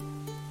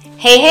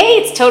Hey,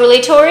 it's Totally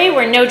Tori,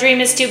 where no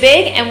dream is too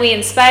big, and we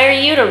inspire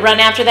you to run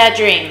after that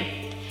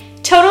dream.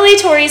 Totally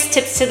Tori's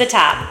Tips to the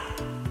Top.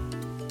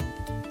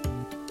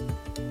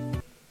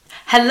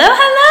 Hello,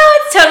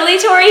 it's Totally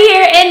Tori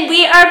here, and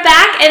we are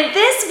back, and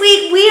this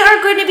week we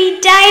are going to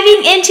be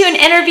diving into an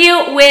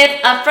interview with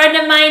a friend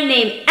of mine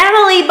named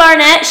Emily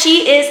Barnett.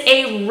 She is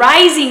a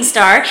rising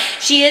star.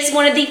 She is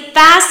one of the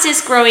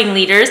fastest growing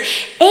leaders,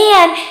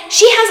 and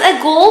she has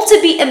a goal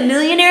to be a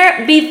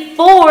millionaire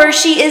before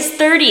she is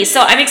 30.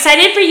 So I'm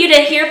excited for you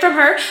to hear from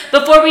her.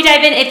 Before we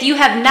dive in, if you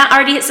have not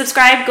already hit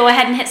subscribe, go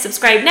ahead and hit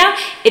subscribe now.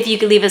 If you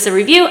could leave us a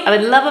review, I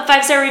would love a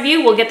 5-star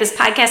review. We'll get this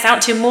podcast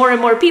out to more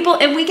and more people,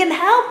 and we can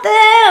help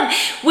them.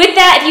 With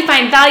that, if you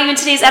find value in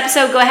today's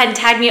episode, go ahead and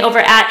tag me over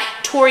at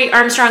Tori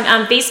Armstrong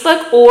on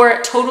Facebook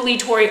or Totally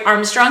Tori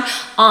Armstrong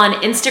on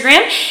Instagram.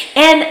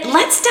 And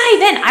let's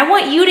dive in. I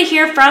want you to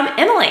hear from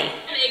Emily.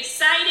 I'm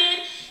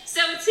excited.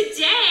 So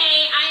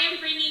today I am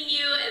bringing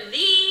you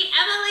the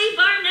Emily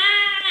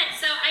Barnett.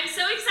 So I'm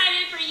so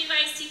excited for you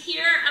guys to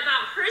hear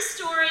about her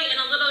story and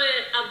a little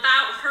bit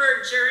about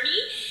her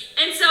journey.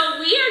 And so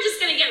we are just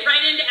going to get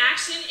right into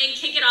action and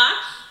kick it off.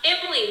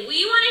 Emily,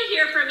 we want to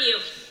hear from you.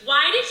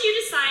 Why did you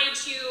decide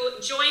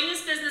to join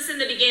this business in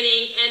the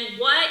beginning, and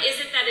what is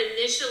it that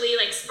initially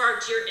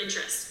sparked your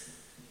interest?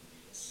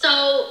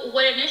 So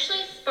what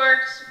initially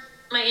sparked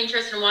my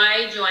interest and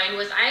why I joined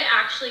was I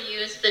actually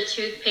used the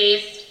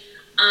toothpaste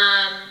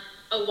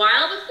a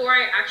while before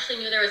I actually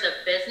knew there was a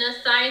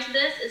business side to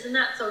this. Isn't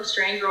that so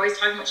strange? We're always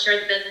talking about share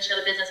the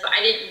business, but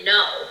I didn't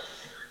know.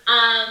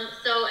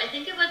 So I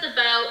think it was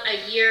about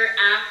a year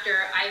after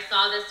I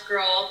saw this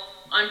girl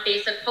on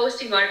Facebook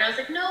posting about it, and I was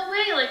like, no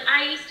way,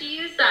 I used to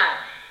use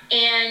that.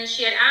 And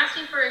she had asked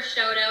me for a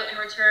shout out in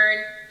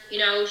return.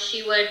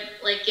 She would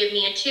give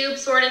me a tube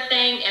sort of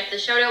thing if the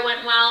shout out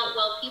went well.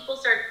 Well, people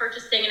started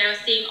purchasing, and I was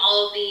seeing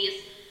all of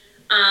these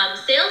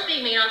sales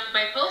being made off of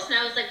my post, and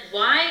I was like,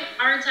 why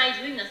aren't I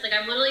doing this?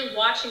 I'm literally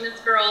watching this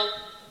girl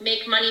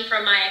make money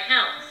from my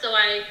account. So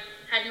I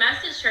had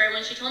messaged her, and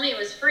when she told me it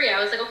was free,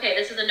 I was like, okay,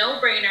 this is a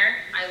no-brainer.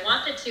 I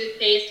want the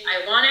toothpaste.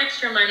 I want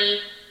extra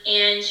money.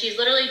 And she's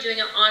literally doing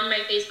it on my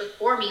Facebook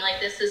for me.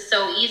 This is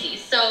so easy.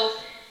 So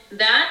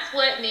that's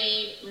what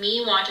made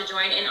me want to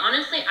join. And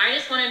honestly, I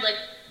just wanted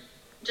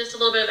just a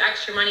little bit of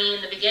extra money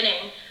in the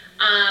beginning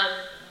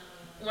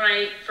when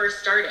I first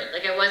started.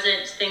 I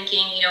wasn't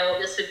thinking,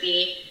 this would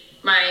be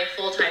my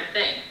full-time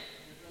thing.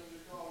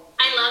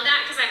 I love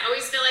that because I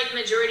always feel like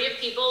majority of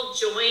people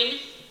join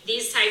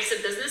these types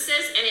of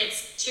businesses and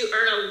it's to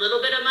earn a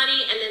little bit of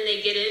money, and then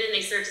they get in and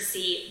they start to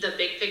see the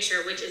big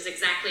picture, which is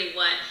exactly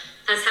what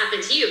has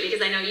happened to you, because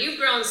I know you've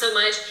grown so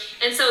much.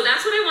 And so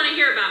that's what I want to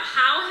hear about.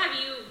 How have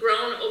you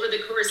grown over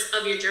the course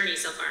of your journey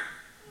so far?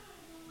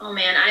 Oh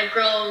man, I've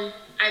grown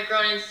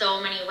in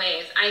so many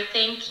ways. I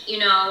think,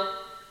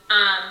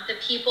 the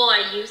people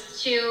I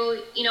used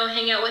to,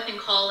 hang out with and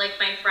call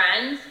my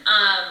friends,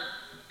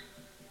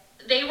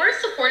 they were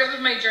supportive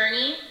of my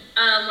journey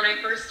when I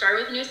first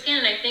started with Nu Skin,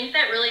 and I think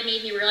that really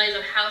made me realize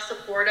of how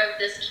supportive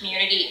this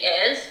community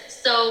is.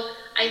 So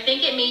I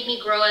think it made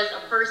me grow as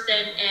a person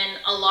in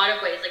a lot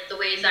of ways, the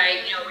ways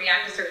I,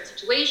 react to certain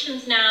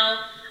situations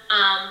now,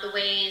 the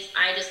ways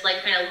I just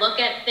kind of look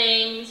at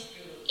things.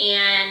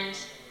 And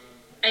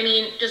I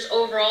mean, just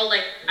overall,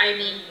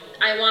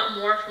 I want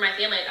more for my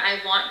family. I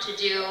want to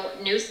do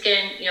Nu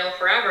Skin,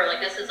 forever.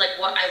 This is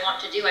what I want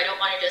to do. I don't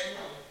want to just,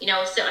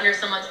 sit under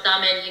someone's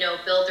thumb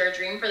and, build their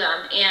dream for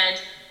them.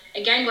 And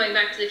again, going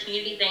back to the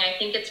community thing, I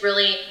think it's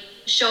really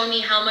shown me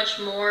how much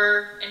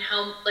more and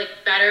how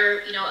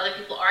better, other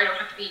people are. I don't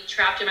have to be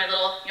trapped in my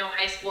little,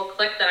 high school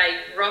clique that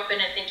I grew up in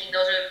and thinking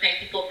those are my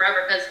people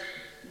forever, because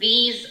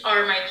these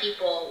are my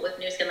people with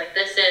Nu Skin.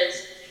 This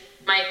is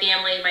my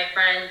family, my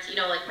friends,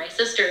 my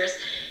sisters.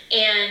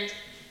 And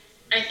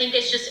I think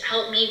it's just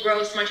helped me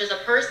grow so much as a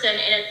person.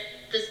 And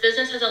this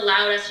business has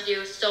allowed us to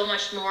do so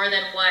much more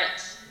than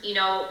what,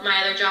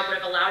 my other job would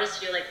have allowed us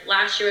to do.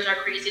 Last year was our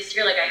craziest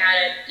year. I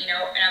had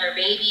another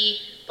baby,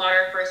 bought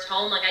our first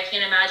home. I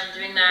can't imagine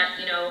doing that,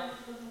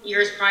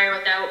 years prior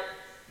without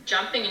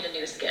jumping into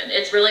Nu Skin.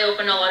 It's really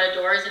opened a lot of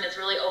doors, and it's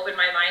really opened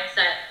my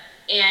mindset.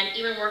 And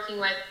even working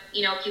with,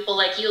 people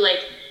like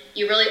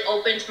you really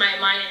opened my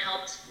mind and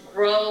helped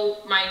grow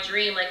my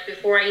dream.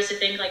 Before, I used to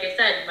think, like I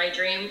said, my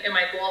dream and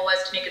my goal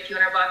was to make a few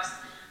 $100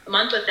 a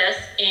month with this,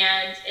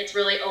 and it's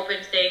really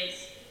opened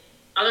things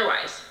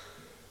otherwise.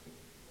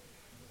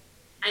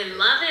 I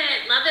love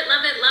it, love it,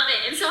 love it, love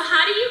it. And so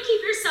how do you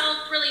keep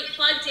yourself really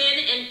plugged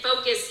in and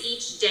focused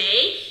each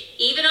day,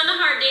 even on the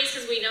hard days,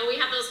 because we know we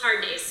have those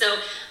hard days. So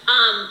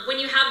when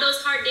you have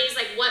those hard days,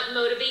 what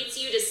motivates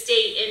you to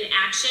stay in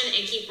action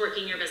and keep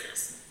working your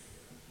business?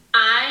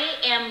 I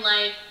am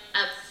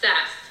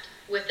obsessed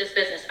with this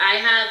business. I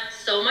have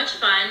so much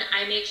fun.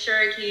 I make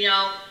sure to,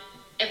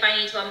 if I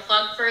need to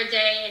unplug for a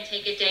day and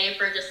take a day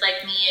for just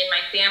me and my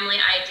family,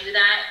 I do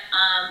that.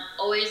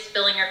 Always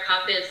filling your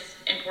cup is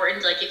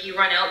important. If you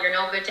run out, you're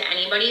no good to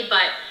anybody.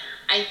 But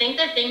I think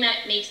the thing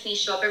that makes me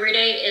show up every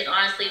day is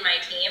honestly my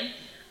team.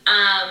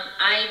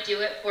 I do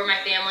it for my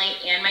family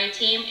and my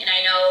team, and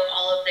I know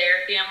all of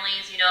their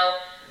families, you know,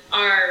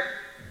 are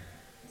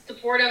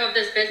supportive of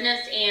this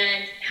business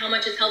and how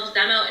much it's helped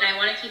them out. And I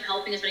want to keep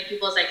helping as many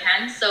people as I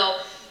can. So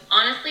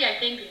honestly, I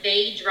think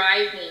they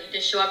drive me to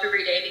show up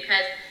every day,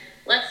 because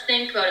let's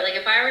think about it. Like,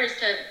 if I were just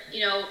to,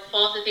 you know,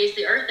 fall off the face of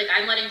the earth, like,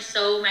 I'm letting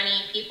so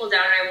many people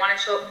down, and I want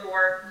to show up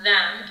for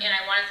them. And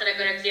I want to set a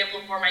good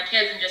example for my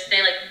kids and just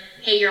say, like,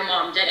 hey, your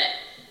mom did it,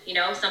 you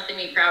know, something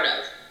to be proud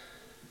of.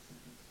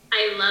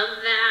 I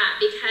love that,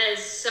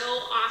 because so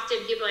often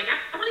people are like,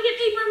 I want to get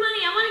paid more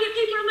money. I want to get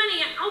paid more money.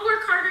 I'll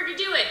work harder to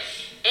do it.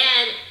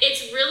 And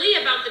it's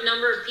really about the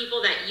number of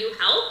people that you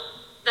help,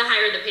 the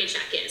higher the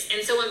paycheck is.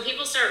 And so when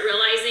people start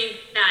realizing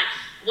that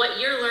what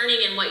you're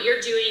learning and what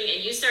you're doing,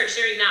 and you start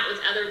sharing that with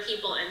other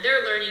people and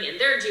they're learning and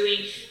they're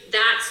doing,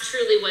 that's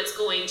truly what's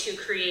going to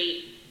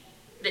create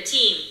the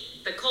team,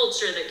 the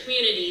culture, the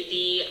community,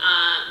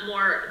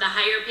 the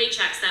higher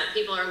paychecks that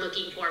people are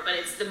looking for. But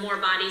it's the more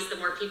bodies, the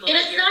more people. And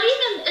it's not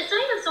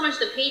even so much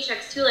the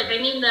paychecks too. Like, I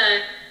mean,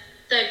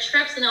 the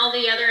trips and all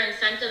the other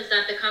incentives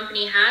that the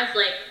company has,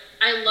 like,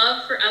 I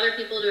love for other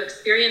people to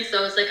experience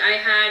those. Like, I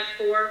had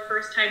 4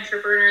 first-time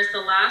trip earners the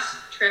last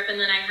trip, and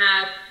then I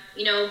have,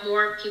 you know,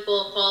 more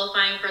people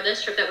qualifying for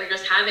this trip that we're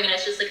just having. And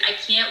it's just like, I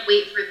can't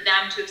wait for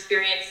them to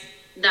experience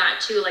that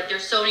too. Like,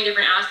 there's so many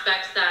different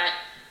aspects that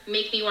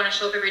make me want to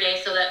show up every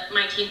day so that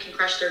my team can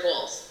crush their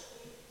goals.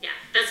 Yeah,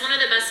 that's one of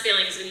the best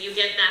feelings, when you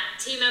get that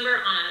team member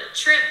on a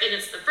trip and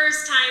it's the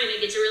first time and you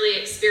get to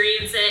really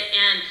experience it.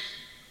 And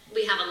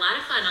we have a lot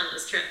of fun on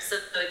those trips, so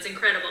it's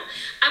incredible.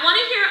 I want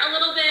to hear a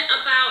little bit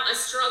about a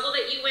struggle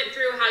that you went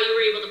through, how you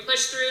were able to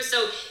push through.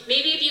 So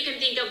maybe if you can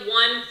think of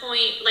one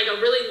point, like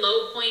a really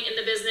low point in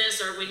the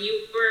business, or when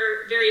you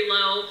were very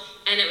low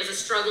and it was a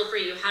struggle for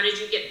you, how did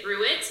you get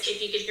through it?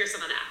 If you could share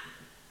some of that.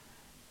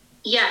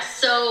 Yes,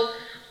 so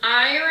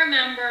I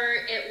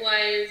remember it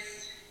was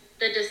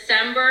the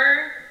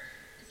December,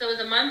 so it was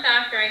a month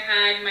after I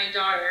had my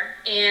daughter,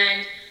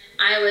 and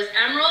I was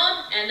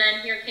Emerald, and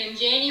then here came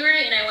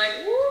January, and I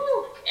went,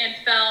 woo, and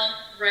fell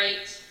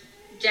right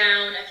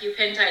down a few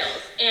pin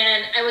titles.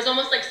 And I was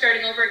almost like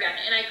starting over again.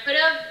 And I could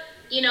have,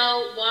 you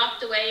know,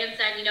 walked away and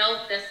said, you know,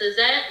 this is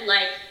it,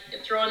 like,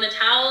 throw in the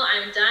towel,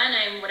 I'm done,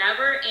 I'm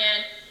whatever.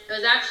 And it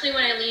was actually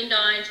when I leaned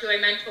on to my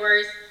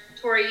mentors,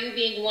 Tori, you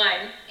being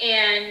one,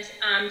 and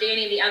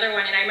Danny, the other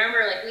one. And I remember,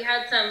 like, we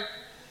had some,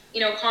 you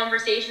know,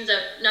 conversations of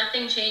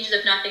nothing changes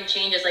if nothing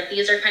changes. Like,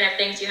 these are kind of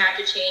things you have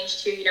to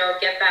change to, you know,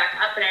 get back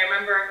up. And I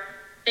remember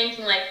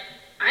thinking, like,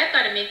 I've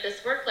got to make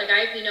this work. Like,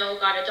 I've, you know,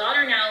 got a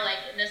daughter now, like,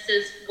 and this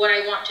is what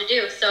I want to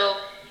do. So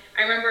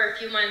I remember a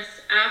few months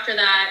after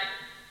that,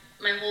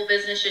 my whole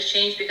business just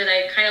changed, because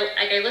I kind of,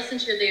 like, I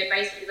listened to the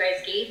advice that you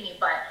guys gave me,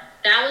 but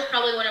that was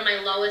probably one of my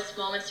lowest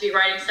moments, to be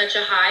riding such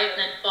a high and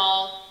then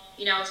fall,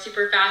 you know,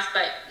 super fast.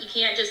 But you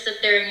can't just sit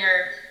there in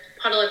your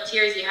puddle of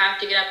tears. You have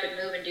to get up and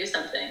move and do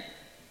something.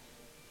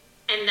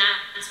 And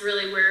that's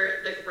really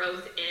where the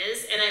growth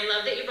is. And I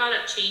love that you brought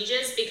up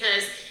changes,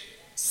 because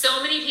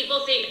so many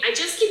people think, I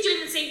just keep doing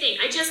the same thing.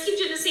 I just keep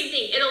doing the same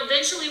thing. It'll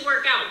eventually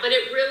work out. But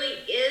it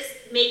really is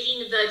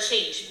making the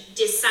change,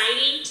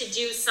 deciding to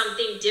do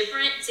something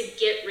different to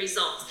get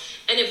results.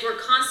 And if we're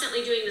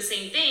constantly doing the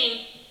same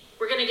thing,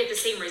 we're going to get the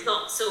same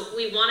results. So if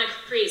we want to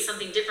create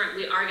something different,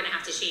 we are going to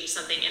have to change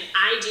something. And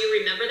I do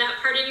remember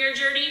that part in your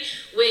journey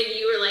when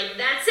you were like,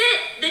 that's it,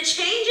 the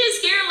change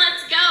is here,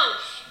 let's go.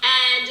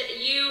 And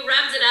you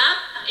revved it up,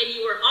 and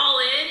you were all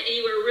in, and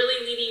you were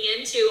really leaning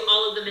into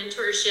all of the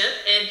mentorship,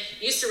 and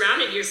you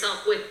surrounded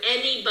yourself with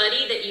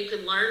anybody that you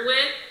could learn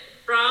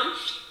from,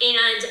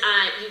 and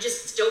you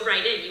just dove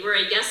right in. You were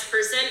a yes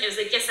person. It was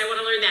like, yes, I want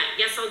to learn that.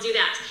 Yes, I'll do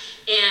that.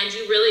 And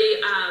you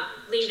really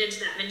leaned into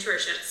that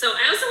mentorship. So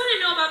I also want to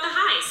know about the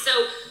highs.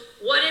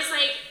 So what is,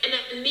 like, an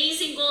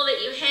amazing goal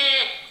that you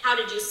hit? How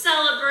did you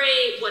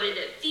celebrate? What did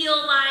it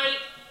feel like?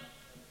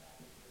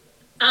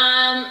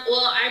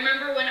 Well, I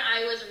remember when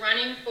I was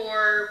running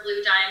for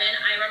Blue Diamond,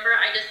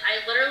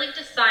 I literally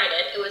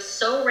decided, it was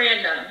so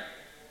random,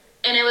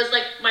 and it was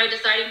like my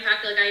deciding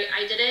factor. Like,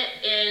 I did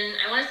it in,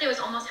 I want to say it was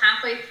almost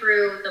halfway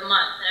through the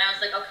month, and I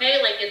was like,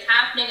 okay, like, it's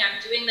happening,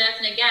 I'm doing this.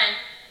 And again,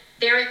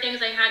 there were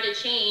things I had to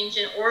change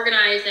and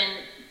organize and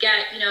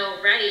get, you know,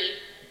 ready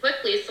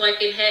quickly so I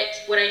could hit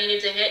what I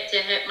needed to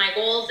hit my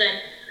goals.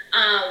 And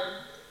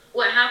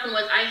what happened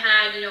was, I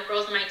had, you know,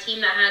 girls on my team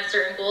that had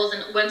certain goals,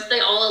 and once they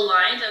all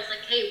aligned, I was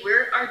like, hey, we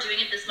are doing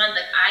it this month.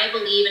 Like, I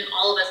believe in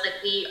all of us,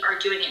 like, we are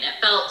doing it. And it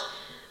felt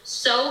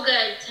so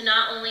good to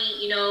not only,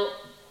 you know,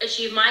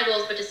 achieve my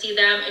goals, but to see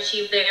them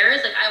achieve theirs.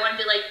 Like, I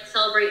wanted to, like,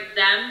 celebrate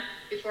them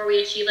before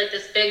we achieved, like,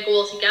 this big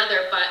goal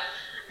together. But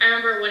I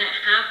remember when it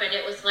happened,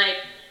 it was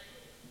like,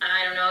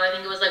 I don't know, I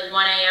think it was like 1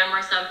 a.m.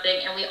 or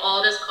something, and we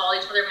all just called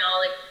each other, and we all,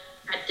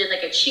 like, did,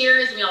 like, a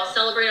cheers, and we all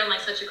celebrated on,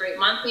 like, such a great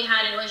month we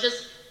had. And it was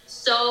just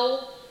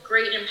so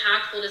great and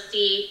impactful to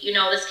see, you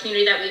know, this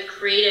community that we've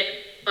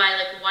created by,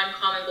 like, one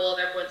common goal of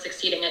everyone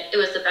succeeding. It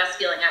was the best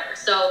feeling ever.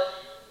 So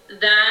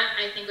that,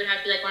 I think, would have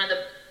to be, like, one of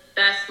the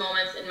best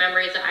moments and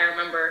memories that I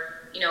remember,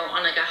 you know,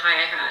 on, like, a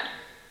high I had.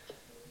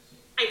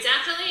 I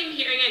definitely am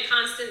hearing a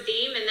constant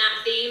theme, and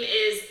that theme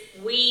is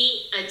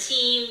we, a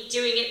team,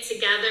 doing it together.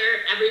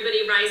 together,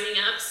 everybody rising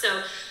up.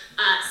 So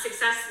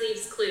success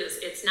leaves clues.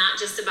 It's not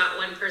just about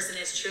one person,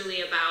 it's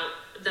truly about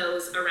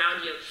those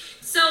around you.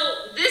 So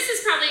this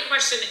is probably a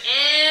question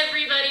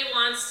everybody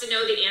wants to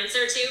know the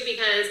answer to,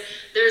 because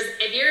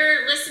if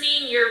you're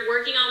listening, you're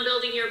working on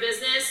building your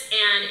business,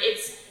 and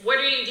it's, what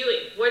are you doing?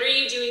 What are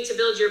you doing to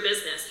build your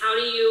business?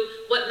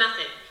 What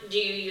method do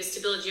you use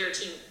to build your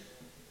team?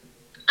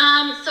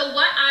 So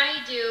what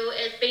I do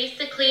is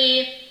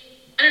basically,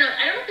 I don't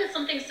know if it's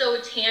something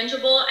so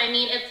tangible. I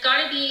mean, it's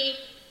got to be,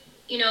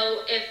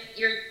 if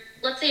you're,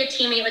 let's say a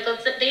teammate, like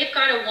they've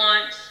got to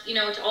want,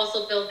 to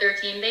also build their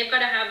team. They've got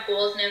to have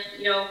goals. And if,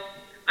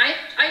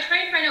 I try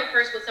and find out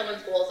first what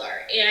someone's goals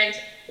are. And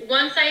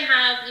once I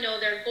have,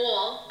 their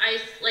goal,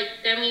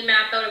 then we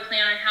map out a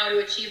plan on how to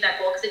achieve that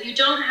goal. Because if you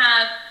don't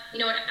have,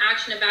 an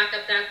action to back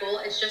up that goal,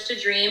 it's just a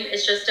dream.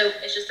 It's just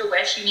a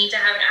wish. You need to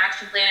have an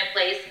action plan in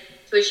place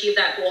to achieve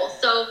that goal.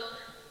 So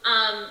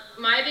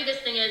my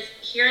biggest thing is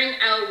hearing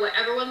out what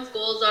everyone's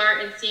goals are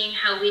and seeing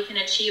how we can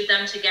achieve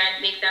them to,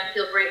 again, make them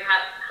feel great,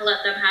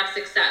 let them have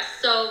success.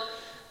 So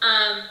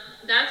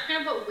that's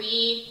kind of what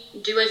we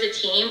do as a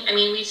team. I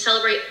mean, we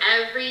celebrate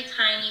every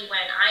tiny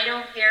win. I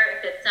don't care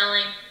if it's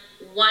selling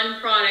one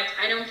product.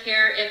 I don't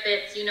care if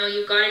it's,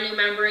 you've got a new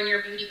member in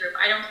your beauty group.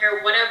 I don't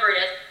care, whatever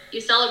it is. You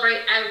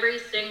celebrate every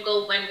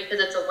single win because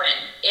it's a win.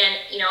 And,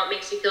 it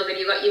makes you feel good.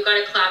 You've got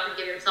to clap and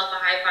give yourself a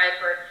high five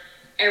for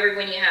every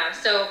win you have.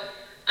 So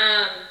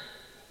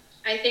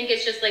I think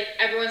it's just like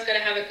everyone's got to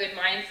have a good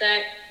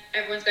mindset.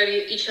 Everyone's got to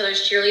be each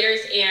other's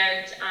cheerleaders,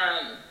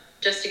 and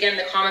just, again,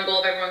 the common goal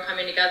of everyone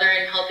coming together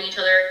and helping each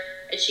other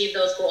achieve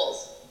those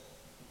goals.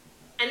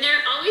 And there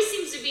always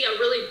seems to be a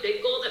really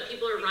big goal that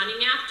people are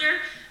running after,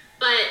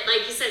 but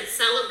like you said,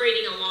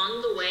 celebrating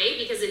along the way,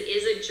 because it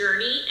is a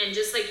journey. And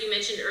just like you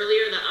mentioned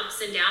earlier, the ups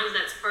and downs,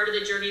 that's part of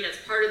the journey,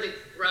 that's part of the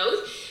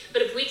growth.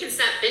 But if we can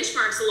set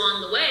benchmarks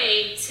along the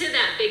way to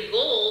that big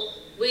goal,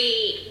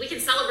 we can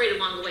celebrate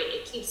along the way.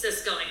 It keeps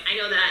us going. I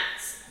know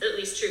that's at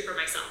least true for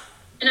myself.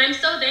 And I'm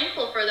so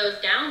thankful for those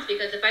downs,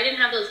 because if I didn't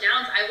have those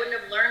downs, I wouldn't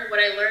have learned what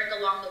I learned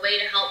along the way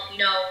to help,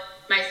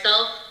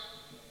 myself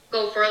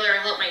go further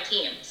and help my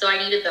team. So I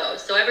needed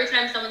those. So every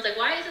time someone's like,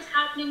 why is this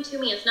happening to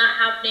me? It's not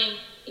happening,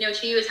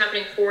 to you, it's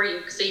happening for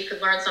you, so you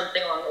could learn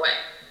something along the way.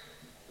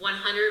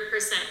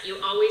 100%.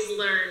 You always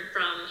learn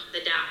from the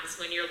downs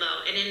when you're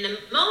low. And in the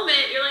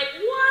moment, you're like,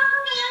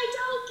 why? I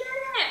don't get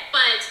it.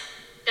 But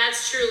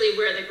that's truly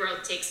where the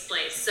growth takes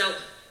place. So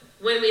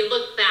when we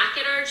look back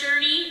at our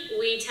journey,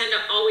 we tend to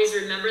always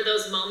remember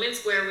those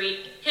moments where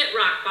we hit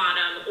rock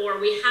bottom, or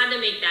we had to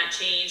make that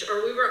change,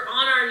 or we were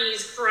on our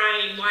knees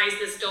crying, why is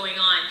this going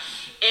on?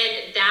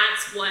 And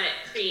that's what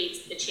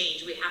creates the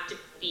change. We have to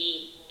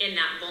be in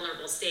that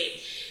vulnerable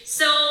state.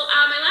 So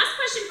my last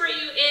question for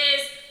you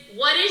is,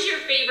 what is your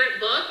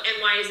favorite book,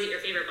 and why is it your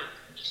favorite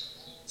book?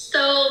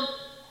 So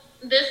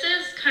this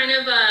is kind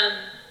of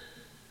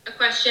a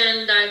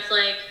question that's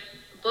like,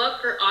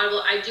 book or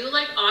Audible. I do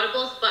like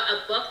Audibles, but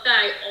a book that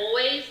I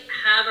always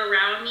have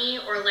around me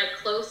or like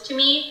close to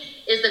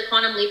me is the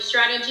Quantum Leap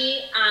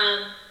Strategy.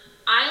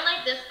 I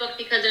like this book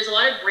because there's a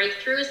lot of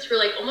breakthroughs through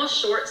like almost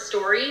short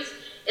stories.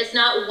 It's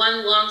not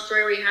one long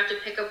story where you have to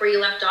pick up where you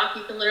left off.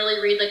 You can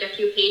literally read like a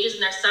few pages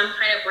and there's some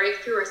kind of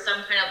breakthrough or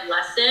some kind of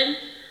lesson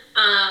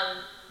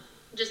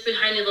just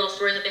behind the little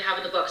stories that they have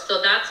in the book.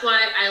 So that's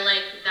why I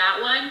like that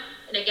one.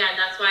 And again,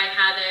 that's why I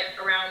have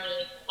it around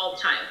me all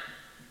the time.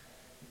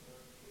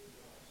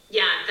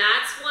 Yeah,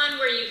 that's one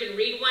where you can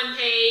read one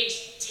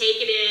page,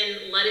 take it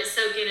in, let it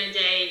soak in a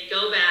day,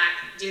 go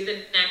back, do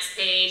the next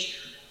page,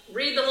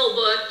 read the whole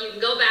book. You can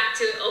go back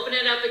to it, open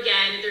it up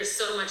again. There's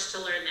so much to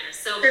learn there.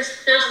 So there's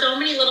so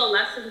many little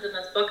lessons in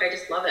this book. I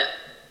just love it.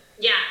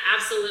 Yeah,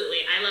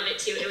 absolutely. I love it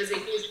too. It was a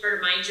huge part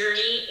of my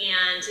journey,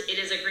 and it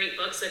is a great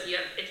book. So if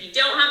you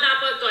don't have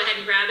that book, go ahead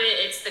and grab it.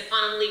 It's the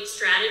Quantum Leap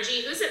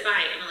Strategy. Who's it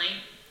by,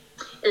 Emily?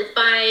 It's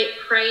by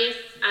Price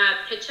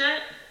Pitchett.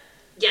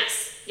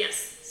 Yes.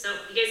 So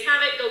you guys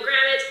have it, go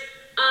grab it.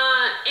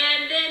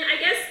 And then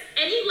I guess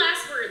any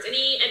last words,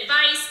 any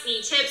advice,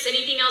 any tips,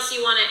 anything else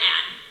you want to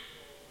add?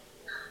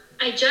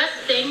 I just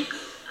think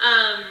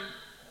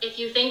if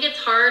you think it's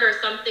hard or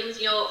something's,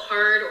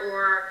 hard,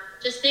 or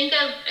just think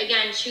of,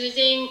 again,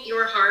 choosing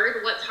your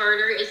hard. What's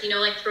harder is,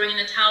 like throwing in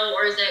the towel,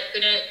 or is it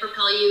going to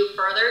propel you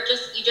further?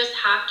 You just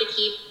have to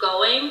keep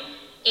going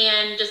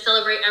and just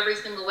celebrate every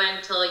single win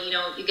until,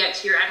 you get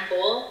to your end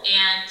goal.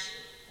 And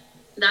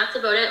that's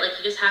about it. Like,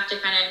 you just have to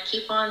kind of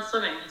keep on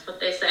swimming. That's what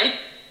they say.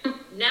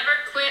 Never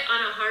quit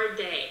on a hard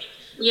day.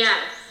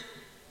 Yes.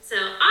 So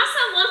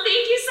awesome. Well,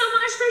 thank you so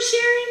much for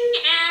sharing.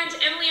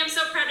 And Emily, I'm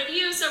so proud of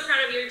you, so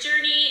proud of your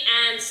journey,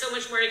 and so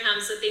much more to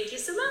come. So thank you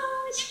so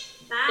much.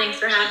 Bye. Thanks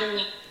for having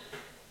me.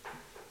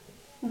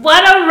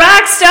 What a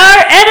rock star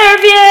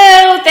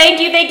interview! Thank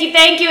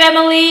you,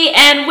 Emily.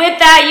 And with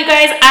that, you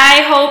guys,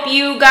 I hope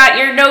you got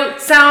your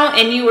notes out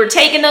and you were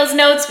taking those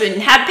notes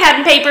and had pad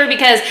and paper,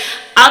 because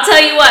I'll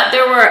tell you what,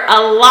 there were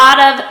a lot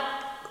of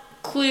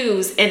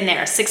clues in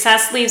there.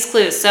 Success leaves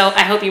clues. So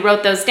I hope you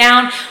wrote those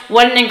down.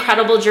 What an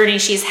incredible journey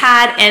she's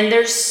had, and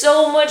there's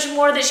so much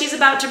more that she's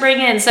about to bring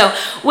in. So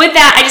with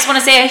that, I just want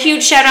to say a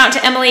huge shout out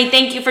to Emily.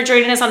 Thank you for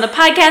joining us on the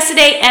podcast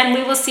today, and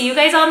we will see you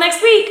guys all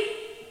next week.